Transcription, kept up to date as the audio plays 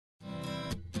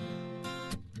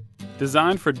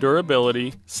Designed for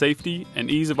durability, safety,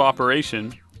 and ease of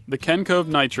operation, the Kencove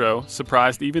Nitro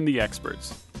surprised even the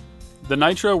experts. The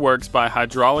Nitro works by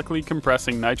hydraulically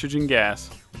compressing nitrogen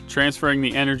gas, transferring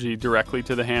the energy directly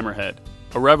to the hammerhead,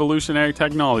 a revolutionary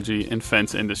technology in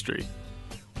fence industry.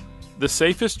 The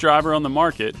safest driver on the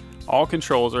market, all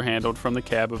controls are handled from the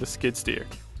cab of a skid steer.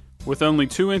 With only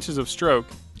 2 inches of stroke,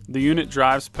 the unit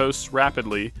drives posts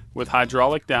rapidly with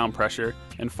hydraulic down pressure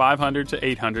and 500 to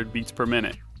 800 beats per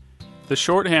minute. The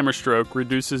short hammer stroke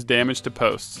reduces damage to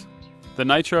posts. The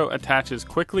Nitro attaches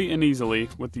quickly and easily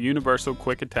with the universal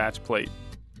quick attach plate.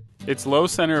 Its low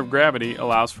center of gravity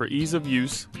allows for ease of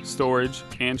use, storage,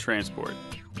 and transport.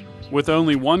 With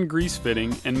only one grease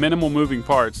fitting and minimal moving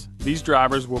parts, these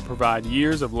drivers will provide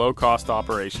years of low-cost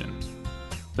operation.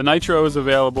 The Nitro is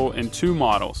available in 2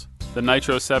 models, the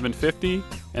Nitro 750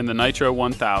 and the Nitro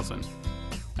 1000.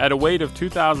 At a weight of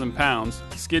 2,000 pounds,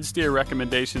 skid steer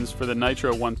recommendations for the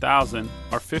Nitro 1000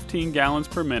 are 15 gallons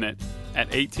per minute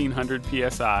at 1,800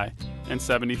 psi and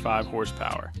 75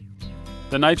 horsepower.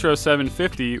 The Nitro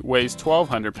 750 weighs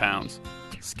 1,200 pounds.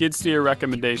 Skid steer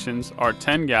recommendations are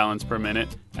 10 gallons per minute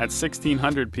at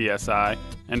 1,600 psi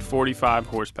and 45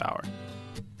 horsepower.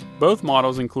 Both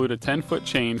models include a 10-foot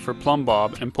chain for plumb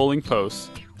bob and pulling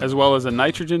posts, as well as a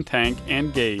nitrogen tank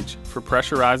and gauge for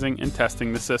pressurizing and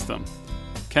testing the system.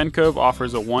 Kencove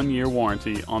offers a 1-year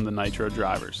warranty on the Nitro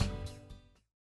drivers.